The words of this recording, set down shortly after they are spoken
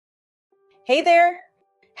Hey there!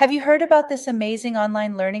 Have you heard about this amazing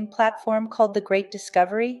online learning platform called The Great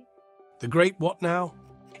Discovery? The great what now?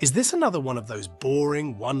 Is this another one of those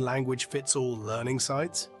boring one-language-fits-all learning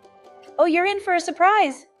sites? Oh, you're in for a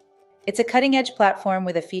surprise! It's a cutting edge platform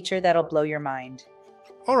with a feature that'll blow your mind.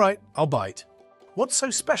 All right, I'll bite. What's so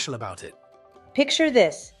special about it? Picture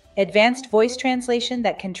this advanced voice translation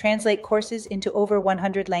that can translate courses into over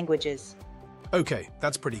 100 languages. Okay,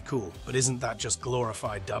 that's pretty cool, but isn't that just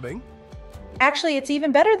glorified dubbing? Actually, it's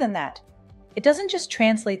even better than that. It doesn't just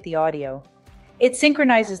translate the audio, it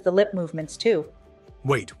synchronizes the lip movements too.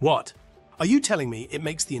 Wait, what? Are you telling me it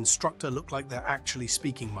makes the instructor look like they're actually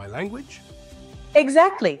speaking my language?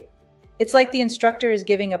 Exactly! It's like the instructor is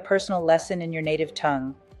giving a personal lesson in your native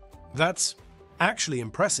tongue. That's actually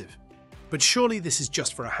impressive. But surely this is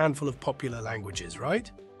just for a handful of popular languages,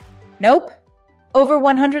 right? Nope. Over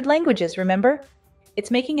 100 languages, remember?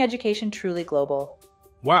 It's making education truly global.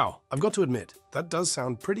 Wow, I've got to admit, that does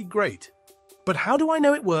sound pretty great. But how do I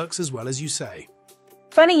know it works as well as you say?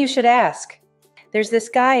 Funny you should ask. There's this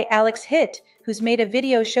guy, Alex Hitt, who's made a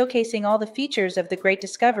video showcasing all the features of the Great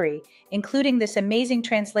Discovery, including this amazing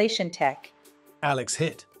translation tech. Alex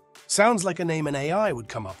Hitt. Sounds like a name an AI would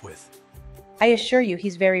come up with. I assure you,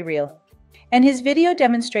 he's very real. And his video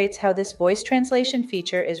demonstrates how this voice translation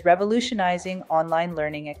feature is revolutionizing online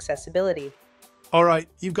learning accessibility. All right,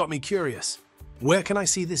 you've got me curious. Where can I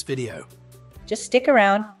see this video? Just stick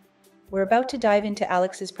around. We're about to dive into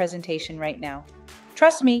Alex's presentation right now.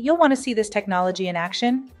 Trust me, you'll want to see this technology in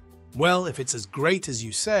action. Well, if it's as great as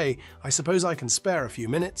you say, I suppose I can spare a few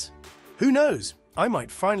minutes. Who knows? I might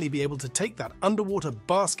finally be able to take that underwater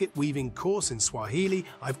basket weaving course in Swahili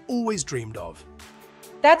I've always dreamed of.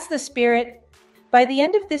 That's the spirit. By the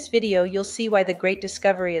end of this video, you'll see why the Great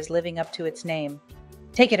Discovery is living up to its name.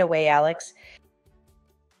 Take it away, Alex.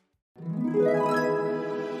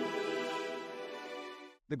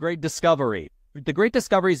 The Great Discovery. The Great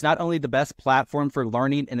Discovery is not only the best platform for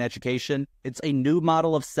learning and education, it's a new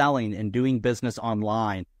model of selling and doing business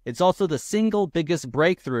online. It's also the single biggest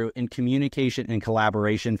breakthrough in communication and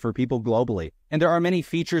collaboration for people globally. And there are many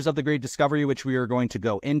features of the Great Discovery which we are going to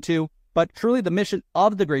go into. But truly the mission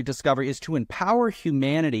of the Great Discovery is to empower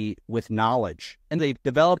humanity with knowledge. And they've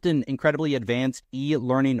developed an incredibly advanced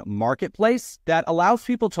e-learning marketplace that allows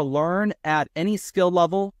people to learn at any skill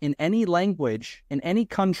level, in any language, in any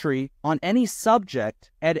country, on any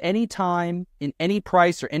subject, at any time, in any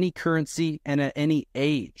price or any currency, and at any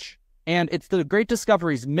age. And it's the Great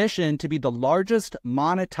Discovery's mission to be the largest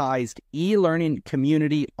monetized e-learning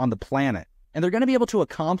community on the planet. And they're going to be able to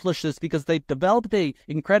accomplish this because they've developed an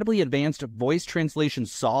incredibly advanced voice translation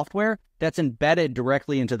software that's embedded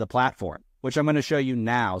directly into the platform, which I'm going to show you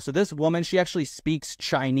now. So this woman, she actually speaks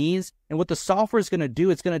Chinese. And what the software is going to do,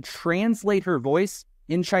 it's going to translate her voice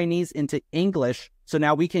in Chinese into English. So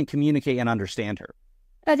now we can communicate and understand her.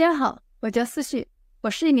 大家好，我叫思绪，我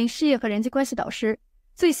是一名事业和人际关系导师。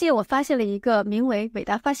最近我发现了一个名为“伟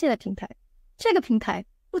大发现”的平台。这个平台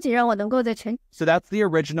不仅让我能够在全 So that's the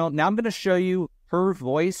original. Now I'm going to show you her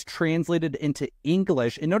voice translated into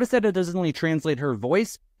English. And notice that it doesn't only translate her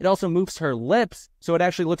voice, it also moves her lips, so it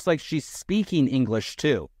actually looks like she's speaking English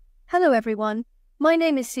too. Hello everyone, my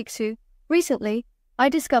name is Siksu. Recently, I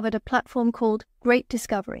discovered a platform called Great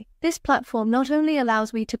Discovery. This platform not only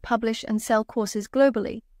allows me to publish and sell courses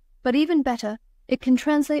globally, but even better, it can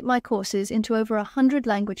translate my courses into over 100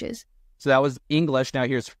 languages. So that was English. Now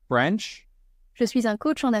here's French. Je suis un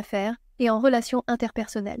coach en affaires et en relations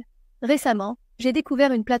interpersonnelles. Récemment, j'ai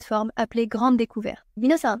découvert une plateforme appelée Grande Découverte.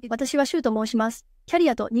 皆さん、私はシュウと申します。キャリ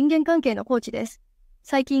アと人間関係のコーチです。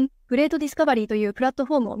最近、グレートディスカバリーというプラット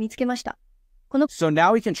フォームを見つけました。So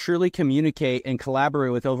now we can truly communicate and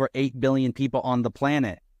collaborate with over 8 billion people on the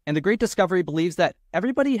planet. And the Great Discovery believes that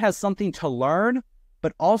everybody has something to learn,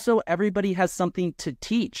 but also everybody has something to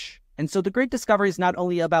teach. And so the Great Discovery is not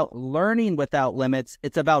only about learning without limits,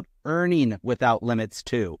 it's about earning without limits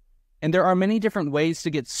too. And there are many different ways to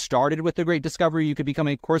get started with the Great Discovery. You could become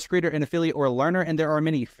a course creator, an affiliate, or a learner. And there are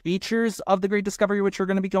many features of the Great Discovery, which we're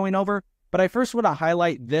going to be going over. But I first want to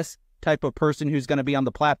highlight this type of person who's going to be on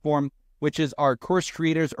the platform, which is our course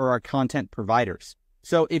creators or our content providers.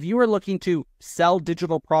 So if you are looking to sell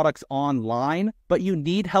digital products online, but you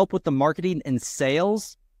need help with the marketing and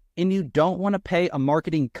sales, and you don't want to pay a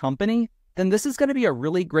marketing company, then this is going to be a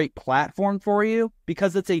really great platform for you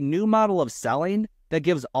because it's a new model of selling that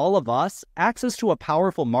gives all of us access to a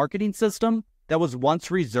powerful marketing system that was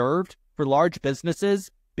once reserved for large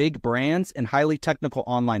businesses, big brands, and highly technical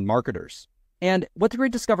online marketers. And what the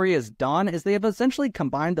Great Discovery has done is they have essentially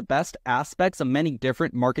combined the best aspects of many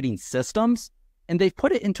different marketing systems, and they've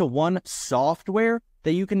put it into one software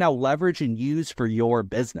that you can now leverage and use for your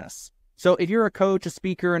business. So if you're a coach, a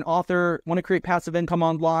speaker, an author, want to create passive income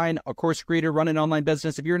online, a course creator, run an online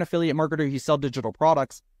business, if you're an affiliate marketer, you sell digital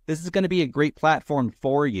products, this is going to be a great platform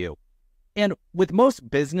for you. And with most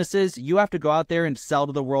businesses, you have to go out there and sell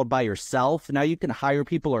to the world by yourself. Now you can hire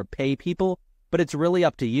people or pay people, but it's really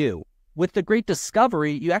up to you. With the Great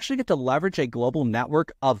Discovery, you actually get to leverage a global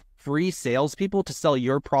network of free salespeople to sell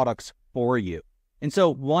your products for you. And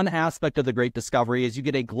so one aspect of the Great Discovery is you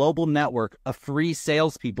get a global network of free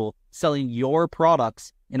salespeople selling your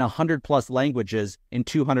products in 100+ languages in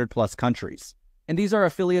 200+ countries. And these are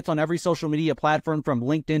affiliates on every social media platform, from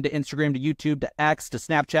LinkedIn to Instagram to YouTube to X to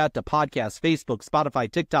Snapchat to podcasts, Facebook,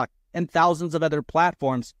 Spotify, TikTok, and thousands of other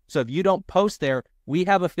platforms. So if you don't post there, we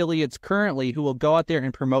have affiliates currently who will go out there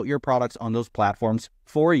and promote your products on those platforms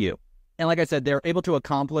for you. And like I said, they're able to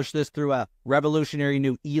accomplish this through a revolutionary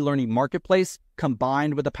new e-learning marketplace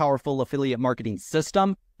combined with a powerful affiliate marketing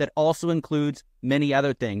system that also includes many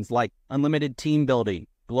other things like unlimited team building,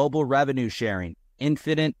 global revenue sharing,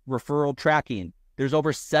 infinite referral tracking. There's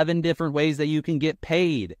over 7 different ways that you can get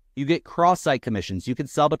paid. You get cross-site commissions. You can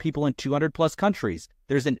sell to people in 200+ countries.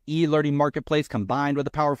 There's an e-learning marketplace combined with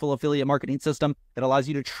a powerful affiliate marketing system that allows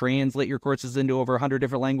you to translate your courses into over 100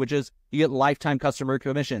 different languages. You get lifetime customer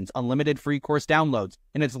commissions, unlimited free course downloads,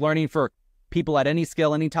 and it's learning for people at any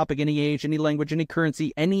skill, any topic, any age, any language, any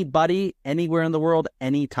currency, anybody, anywhere in the world,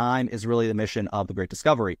 anytime is really the mission of the Great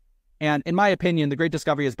Discovery. And in my opinion, the Great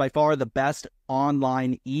Discovery is by far the best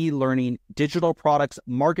online e-learning digital products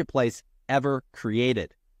marketplace ever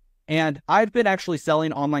created. And I've been actually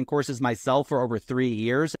selling online courses myself for over 3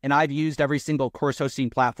 years, and I've used every single course hosting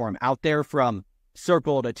platform out there, from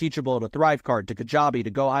Circle to Teachable to Thrivecart to Kajabi to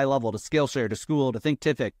Go High Level to Skillshare to School to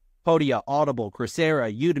Thinkific, Podia, Audible,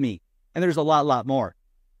 Coursera, Udemy, and there's a lot more.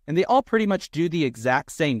 And they all pretty much do the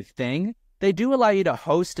exact same thing. They do allow you to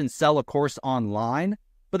host and sell a course online,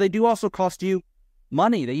 but they do also cost you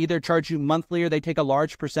money. They either charge you monthly or they take a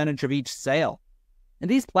large percentage of each sale. And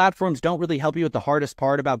these platforms don't really help you with the hardest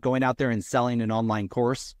part about going out there and selling an online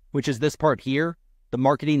course, which is this part here, the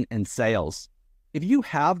marketing and sales. If you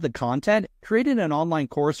have the content, creating an online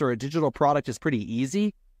course or a digital product is pretty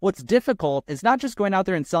easy. What's difficult is not just going out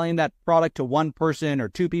there and selling that product to 1 person or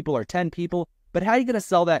 2 people or 10 people, but how are you going to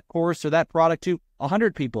sell that course or that product to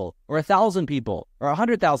 100 people or 1,000 people or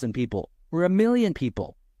 100,000 people or 1,000,000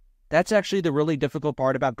 people? That's actually the really difficult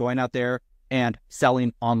part about going out there and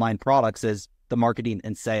selling online products, is the marketing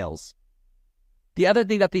and sales. The other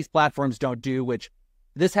thing that these platforms don't do, which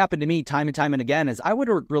this happened to me time and time and again, is I would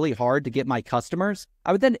work really hard to get my customers.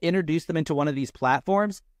 I would then introduce them into one of these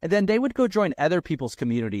platforms, and then they would go join other people's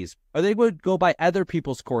communities, or they would go buy other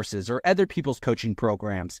people's courses or other people's coaching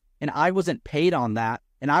programs. And I wasn't paid on that.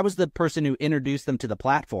 And I was the person who introduced them to the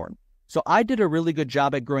platform. So I did a really good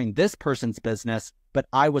job at growing this person's business, but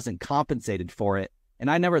I wasn't compensated for it. And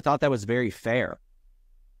I never thought that was very fair.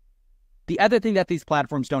 The other thing that these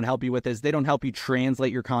platforms don't help you with is they don't help you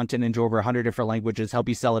translate your content into over 100 different languages, help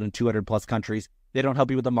you sell it in 200+ countries. They don't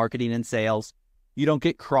help you with the marketing and sales. You don't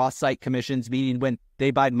get cross-site commissions, meaning when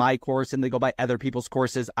they buy my course and they go buy other people's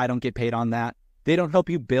courses, I don't get paid on that. They don't help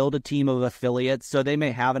you build a team of affiliates. So they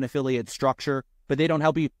may have an affiliate structure, but they don't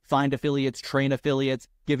help you find affiliates, train affiliates,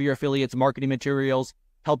 give your affiliates marketing materials,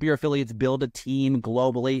 help your affiliates build a team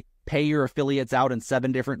globally, pay your affiliates out in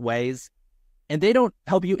 7 different ways. And they don't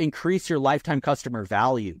help you increase your lifetime customer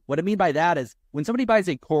value. What I mean by that is when somebody buys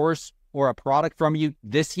a course or a product from you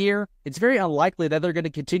this year, it's very unlikely that they're going to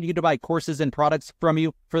continue to buy courses and products from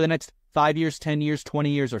you for the next 5 years, 10 years,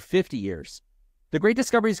 20 years, or 50 years. The Great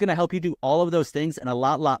Discovery is going to help you do all of those things and a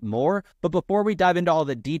lot more. But before we dive into all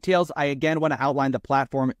the details, I again want to outline the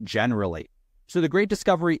platform generally. So the Great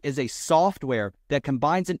Discovery is a software that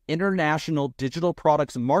combines an international digital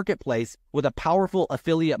products marketplace with a powerful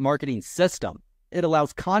affiliate marketing system. It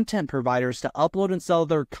allows content providers to upload and sell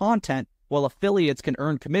their content, while affiliates can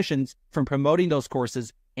earn commissions from promoting those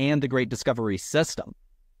courses and the Great Discovery system.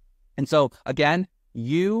 And so again,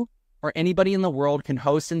 you or anybody in the world can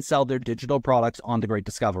host and sell their digital products on the Great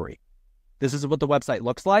Discovery. This is what the website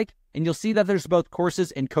looks like, and you'll see that there's both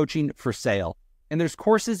courses and coaching for sale. And there's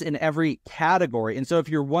courses in every category. And so if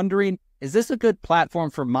you're wondering, is this a good platform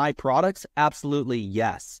for my products? Absolutely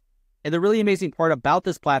yes. And the really amazing part about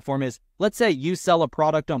this platform is, let's say you sell a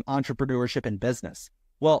product on entrepreneurship and business.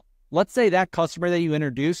 Well, let's say that customer that you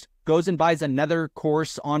introduced goes and buys another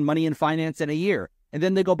course on money and finance in a year. And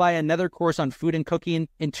then they go buy another course on food and cooking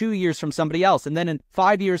in 2 years from somebody else. And then in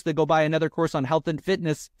 5 years, they go buy another course on health and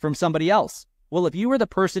fitness from somebody else. Well, if you were the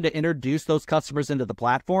person to introduce those customers into the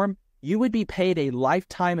platform, you would be paid a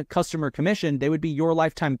lifetime customer commission. They would be your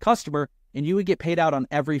lifetime customer, and you would get paid out on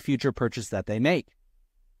every future purchase that they make.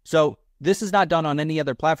 So this is not done on any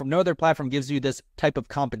other platform. No other platform gives you this type of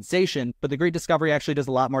compensation, but the Great Discovery actually does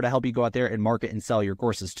a lot more to help you go out there and market and sell your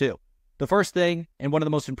courses too. The first thing, and one of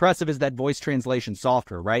the most impressive, is that voice translation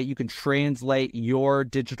software, right? You can translate your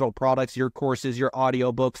digital products, your courses, your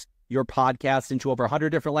audiobooks, your podcasts into over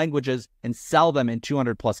 100 different languages and sell them in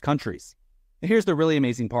 200 plus countries. And here's the really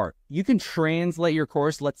amazing part. You can translate your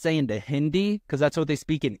course, let's say into Hindi, because that's what they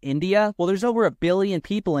speak in India. Well, there's over 1 billion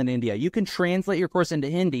people in India. You can translate your course into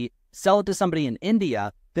Hindi, sell it to somebody in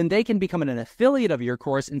India, then they can become an affiliate of your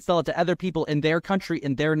course and sell it to other people in their country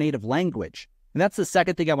in their native language. And that's the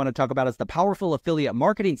second thing I want to talk about, is the powerful affiliate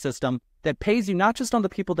marketing system that pays you not just on the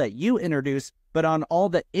people that you introduce, but on all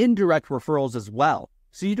the indirect referrals as well.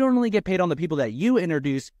 So you don't only get paid on the people that you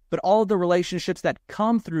introduce, but all of the relationships that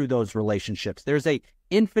come through those relationships. There's a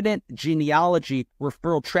infinite genealogy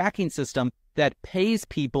referral tracking system that pays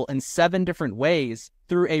people in 7 different ways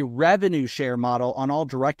through a revenue share model on all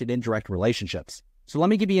direct and indirect relationships. So let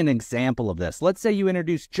me give you an example of this. Let's say you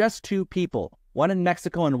introduce just 2 people, one in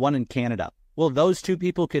Mexico and one in Canada. Well, those 2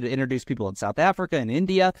 people could introduce people in South Africa and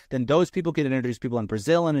India. Then those people could introduce people in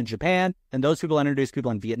Brazil and in Japan. Then those people introduce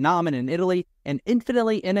people in Vietnam and in Italy. And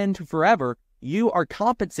infinitely and into forever, you are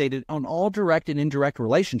compensated on all direct and indirect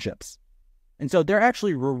relationships. And so they're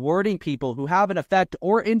actually rewarding people who have an effect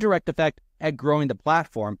or indirect effect at growing the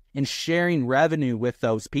platform and sharing revenue with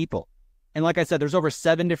those people. And like I said, there's over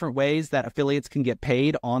 7 different ways that affiliates can get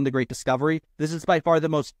paid on the Great Discovery. This is by far the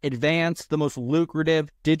most advanced, the most lucrative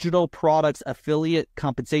digital products affiliate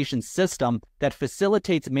compensation system that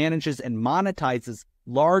facilitates, manages, and monetizes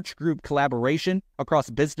large group collaboration across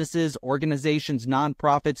businesses, organizations,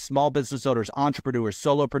 nonprofits, small business owners, entrepreneurs,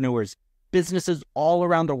 solopreneurs, businesses all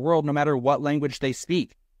around the world, no matter what language they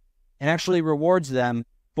speak, and actually rewards them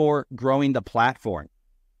for growing the platform.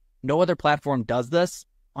 No other platform does this.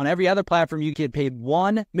 On every other platform, you get paid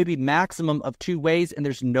 1, maybe maximum of 2 ways, and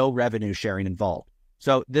there's no revenue sharing involved.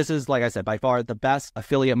 So this is, like I said, by far the best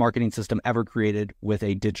affiliate marketing system ever created with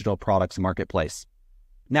a digital products marketplace.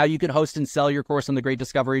 Now, you can host and sell your course on the Great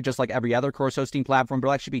Discovery just like every other course hosting platform, but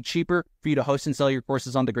it'll actually be cheaper for you to host and sell your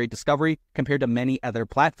courses on the Great Discovery compared to many other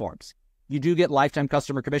platforms. You do get lifetime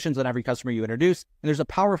customer commissions on every customer you introduce, and there's a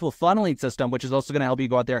powerful funneling system, which is also going to help you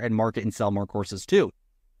go out there and market and sell more courses too.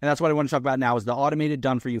 And that's what I want to talk about now, is the automated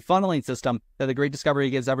done-for-you funneling system that the Great Discovery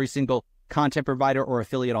gives every single content provider or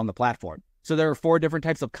affiliate on the platform. So there are 4 different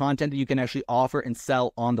types of content that you can actually offer and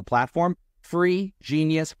sell on the platform: Free,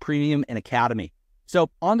 Genius, Premium, and Academy. So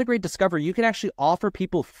on the Great Discovery, you can actually offer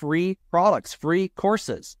people free products, free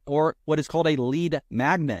courses, or what is called a lead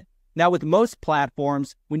magnet. Now, with most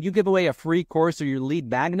platforms, when you give away a free course or your lead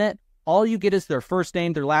magnet, all you get is their first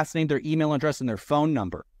name, their last name, their email address, and their phone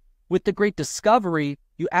number. With the Great Discovery,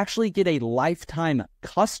 you actually get a lifetime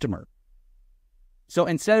customer. So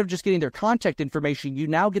instead of just getting their contact information, you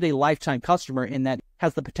now get a lifetime customer, and that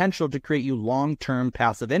has the potential to create you long-term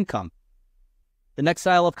passive income. The next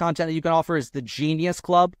style of content that you can offer is the Genius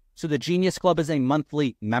Club. So the Genius Club is a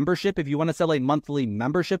monthly membership. If you want to sell a monthly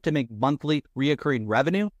membership to make monthly reoccurring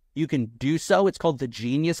revenue, you can do so. It's called the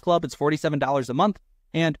Genius Club. It's $47 a month.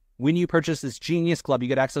 And when you purchase this Genius Club, you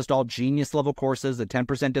get access to all Genius level courses, a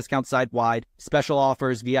 10% discount site-wide, special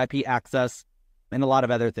offers, VIP access, and a lot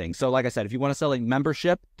of other things. So like I said, if you want to sell a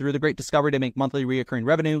membership through the Great Discovery to make monthly reoccurring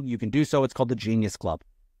revenue, you can do so. It's called the Genius Club.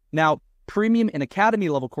 Now, Premium and Academy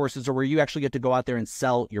level courses are where you actually get to go out there and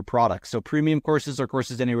sell your products. So premium courses are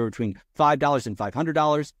courses anywhere between $5 and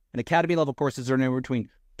 $500, and Academy level courses are anywhere between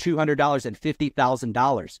 $200 and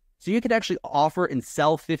 $50,000. So you could actually offer and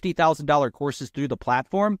sell $50,000 courses through the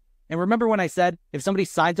platform. And remember when I said, if somebody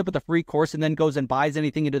signs up with a free course and then goes and buys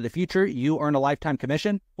anything into the future, you earn a lifetime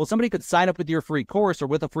commission? Well, somebody could sign up with your free course or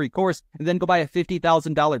with a free course and then go buy a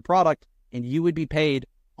 $50,000 product, and you would be paid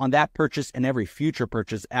on that purchase and every future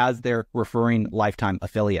purchase as their referring lifetime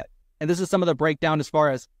affiliate. And this is some of the breakdown as far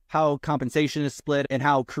as how compensation is split and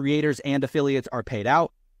how creators and affiliates are paid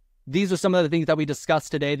out. These are some of the things that we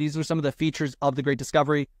discussed today. These are some of the features of the Great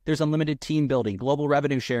Discovery. There's unlimited team building, global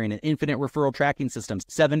revenue sharing, and infinite referral tracking systems,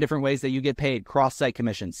 7 different ways that you get paid, cross-site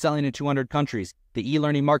commissions, selling in 200 countries, the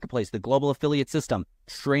e-learning marketplace, the global affiliate system,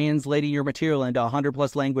 translating your material into 100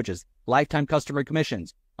 plus languages, lifetime customer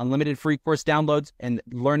commissions, unlimited free course downloads, and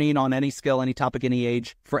learning on any skill, any topic, any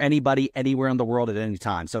age, for anybody, anywhere in the world at any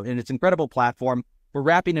time. So in its incredible platform, we're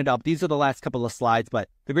wrapping it up. These are the last couple of slides, but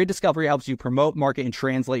the Great Discovery helps you promote, market, and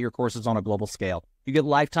translate your courses on a global scale. You get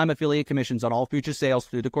lifetime affiliate commissions on all future sales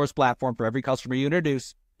through the course platform for every customer you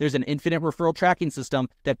introduce. There's an infinite referral tracking system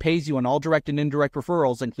that pays you on all direct and indirect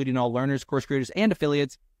referrals, including all learners, course creators, and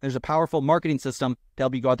affiliates. There's a powerful marketing system to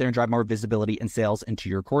help you go out there and drive more visibility and sales into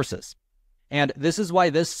your courses. And this is why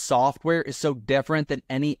this software is so different than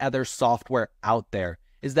any other software out there,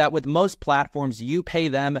 is that with most platforms, you pay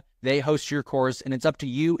them, they host your course, and it's up to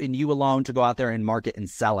you and you alone to go out there and market and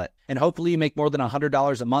sell it. And hopefully you make more than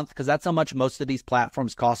 $100 a month, because that's how much most of these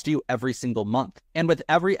platforms cost you every single month. And with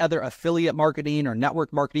every other affiliate marketing or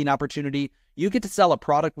network marketing opportunity, you get to sell a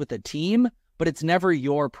product with a team, but it's never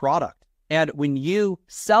your product. And when you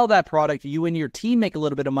sell that product, you and your team make a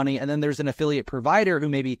little bit of money, and then there's an affiliate provider who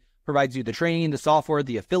maybe provides you the training, the software,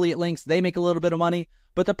 the affiliate links, they make a little bit of money.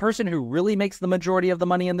 But the person who really makes the majority of the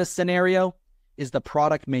money in this scenario is the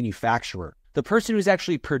product manufacturer. The person who's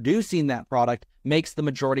actually producing that product makes the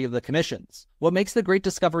majority of the commissions. What makes the Great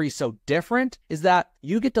Discovery so different is that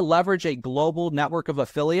you get to leverage a global network of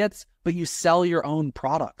affiliates, but you sell your own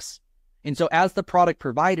products. And so as the product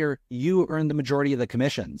provider, you earn the majority of the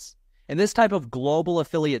commissions. In this type of global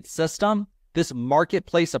affiliate system, this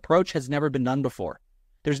marketplace approach has never been done before.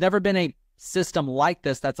 There's never been a system like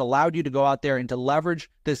this that's allowed you to go out there and to leverage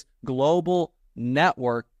this global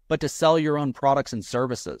network, but to sell your own products and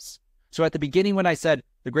services. So at the beginning, when I said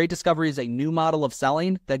the Great Discovery is a new model of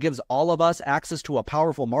selling that gives all of us access to a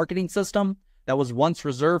powerful marketing system that was once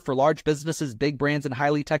reserved for large businesses, big brands, and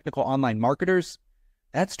highly technical online marketers,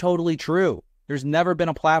 that's totally true. There's never been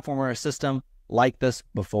a platform or a system like this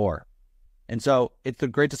before. And so it's the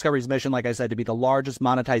Great Discovery's mission, like I said, to be the largest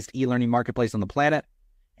monetized e-learning marketplace on the planet.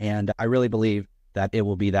 And I really believe that it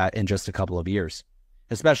will be that in just a couple of years,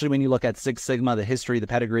 especially when you look at Six Sigma, the history, the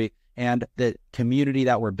pedigree, and the community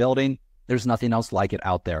that we're building. There's nothing else like it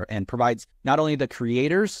out there, and provides not only the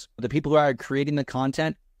creators, the people who are creating the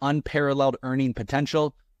content, unparalleled earning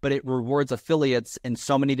potential, but it rewards affiliates in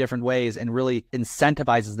so many different ways and really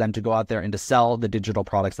incentivizes them to go out there and to sell the digital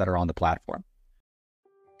products that are on the platform.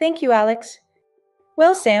 Thank you, Alex.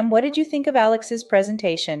 Well, Sam, what did you think of Alex's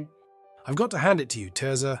presentation? I've got to hand it to you,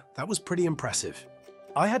 Terza. That was pretty impressive.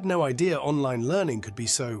 I had no idea online learning could be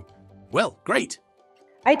so, well, great.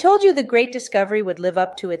 I told you the Great Discovery would live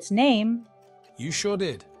up to its name. You sure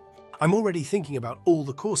did. I'm already thinking about all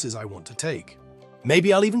the courses I want to take.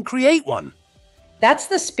 Maybe I'll even create one. That's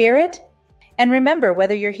the spirit. And remember,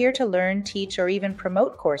 whether you're here to learn, teach, or even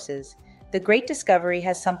promote courses, the Great Discovery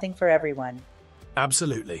has something for everyone.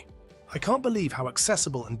 Absolutely. I can't believe how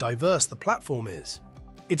accessible and diverse the platform is.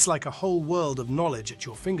 It's like a whole world of knowledge at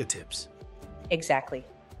your fingertips. Exactly.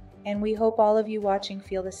 And we hope all of you watching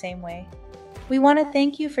feel the same way. We want to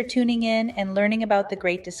thank you for tuning in and learning about the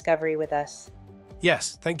Great Discovery with us.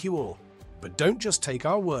 Yes, thank you all. But don't just take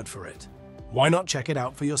our word for it. Why not check it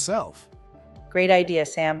out for yourself? Great idea,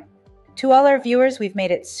 Sam. To all our viewers, we've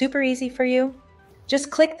made it super easy for you. Just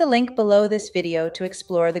click the link below this video to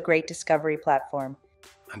explore the Great Discovery platform.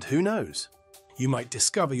 And who knows? You might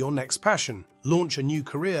discover your next passion, launch a new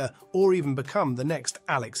career, or even become the next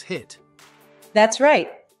Alex hit. That's right.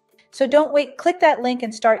 So don't wait, click that link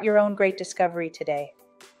and start your own Great Discovery today.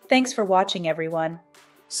 Thanks for watching, everyone.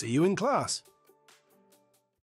 See you in class.